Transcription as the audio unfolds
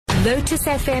Lotus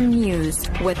FM News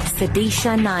with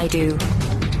SUDISHA Naidu.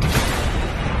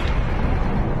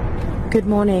 Good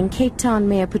morning. Cape Town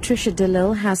Mayor Patricia de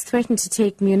Lille has threatened to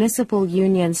take municipal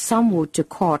union SAMWU to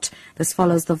court. This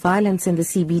follows the violence in the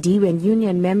CBD when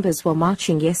union members were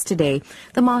marching yesterday.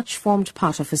 The march formed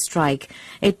part of a strike.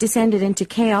 It descended into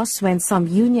chaos when some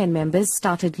union members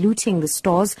started looting the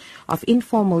stores of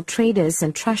informal traders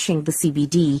and trashing the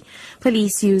CBD.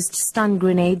 Police used stun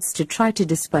grenades to try to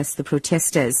disperse the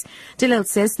protesters. De Lille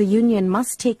says the union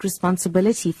must take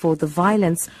responsibility for the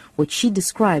violence, which she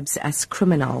describes as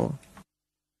criminal.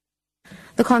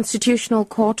 The Constitutional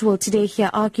Court will today hear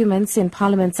arguments in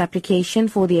Parliament's application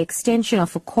for the extension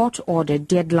of a court-ordered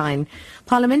deadline.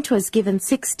 Parliament was given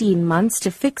 16 months to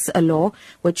fix a law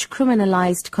which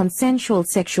criminalized consensual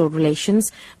sexual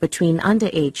relations between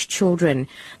underage children.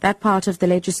 That part of the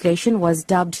legislation was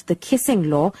dubbed the kissing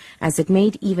law, as it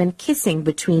made even kissing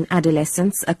between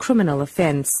adolescents a criminal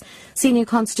offense. Senior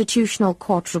Constitutional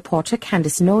Court reporter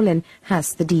Candice Nolan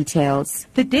has the details.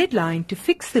 The deadline to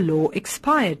fix the law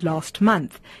expired last month.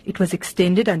 It was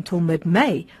extended until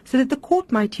mid-May so that the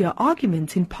court might hear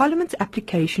arguments in Parliament's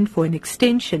application for an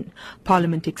extension.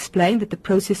 Parliament explained that the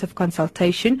process of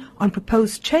consultation on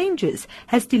proposed changes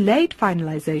has delayed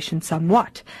finalisation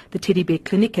somewhat. The Teddy Bear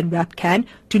Clinic and RAPCAN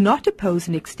do not oppose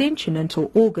an extension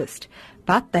until August.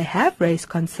 But they have raised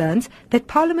concerns that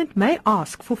Parliament may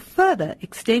ask for further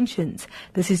extensions.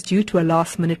 This is due to a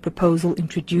last-minute proposal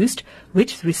introduced,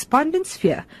 which the respondents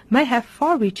fear may have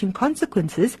far-reaching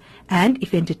consequences and,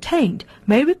 if entertained,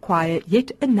 may require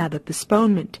yet another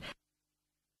postponement.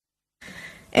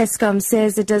 Eskom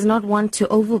says it does not want to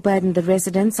overburden the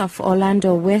residents of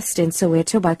Orlando West in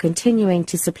Soweto by continuing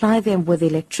to supply them with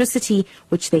electricity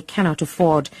which they cannot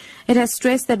afford. It has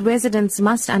stressed that residents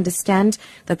must understand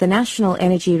that the National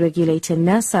Energy Regulator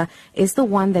NERSA is the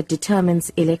one that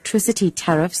determines electricity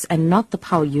tariffs and not the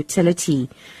power utility.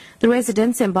 The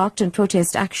residents embarked on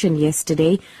protest action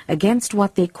yesterday against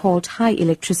what they called high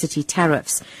electricity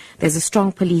tariffs. There's a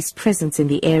strong police presence in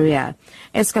the area.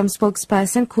 Eskom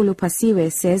spokesperson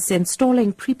Qunu says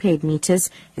installing prepaid meters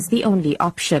is the only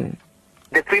option.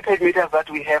 The prepaid meters that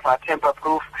we have are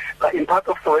tamper-proof, but in part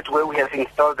of Soweto where we have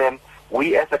installed them,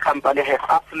 we as a company have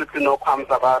absolutely no qualms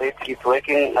about it. It's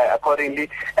working accordingly,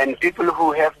 and people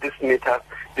who have these meters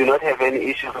do not have any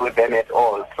issues with them at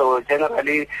all. So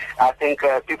generally, I think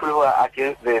people who are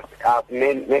against this are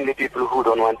mainly people who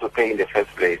don't want to pay in the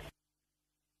first place.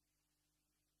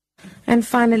 And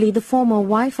finally, the former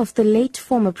wife of the late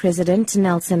former President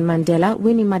Nelson Mandela,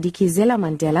 Winnie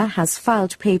Madikizela-Mandela, has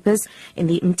filed papers in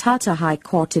the Mthatha High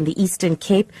Court in the Eastern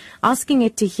Cape, asking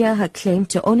it to hear her claim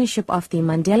to ownership of the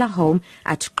Mandela home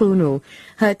at Qunu.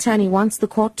 Her attorney wants the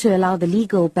court to allow the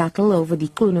legal battle over the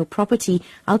Qunu property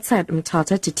outside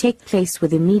Mthatha to take place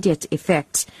with immediate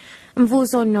effect.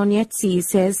 Mvuzo Nonyetsi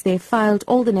says they filed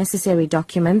all the necessary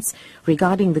documents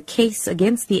regarding the case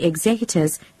against the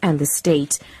executors and the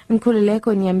state.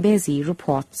 Mkhululeko Nyambezi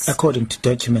reports. According to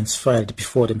documents filed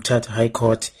before the Mthatha High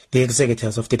Court, the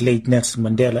executors of the late Nelson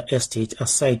Mandela estate are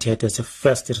cited as the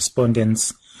first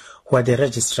respondents, while the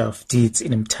Registrar of Deeds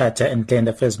in Mthatha and Land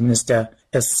Affairs Minister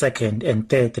as second and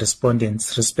third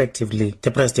respondents, respectively.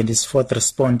 The President is fourth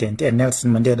respondent, and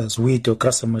Nelson Mandela's widow,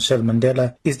 Graça Machel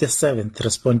Mandela, is the seventh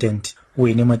respondent.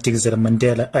 Winnie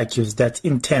Madikizela-Mandela argues that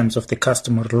in terms of the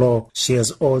customary law, she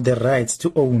has all the rights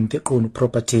to own the Qunu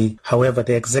property. However,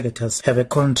 the executors have a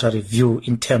contrary view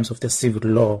in terms of the civil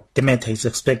law. The matter is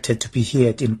expected to be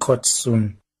heard in court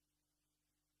soon.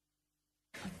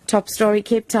 Top story,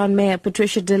 Cape Town Mayor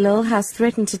Patricia de Lille has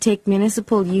threatened to take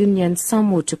municipal union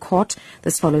SAMWU to court.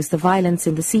 This follows the violence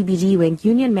in the CBD when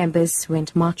union members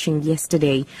went marching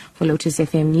yesterday. For Lotus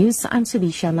FM News, I'm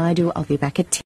SUDISHA Naidu. I'll be back at 10.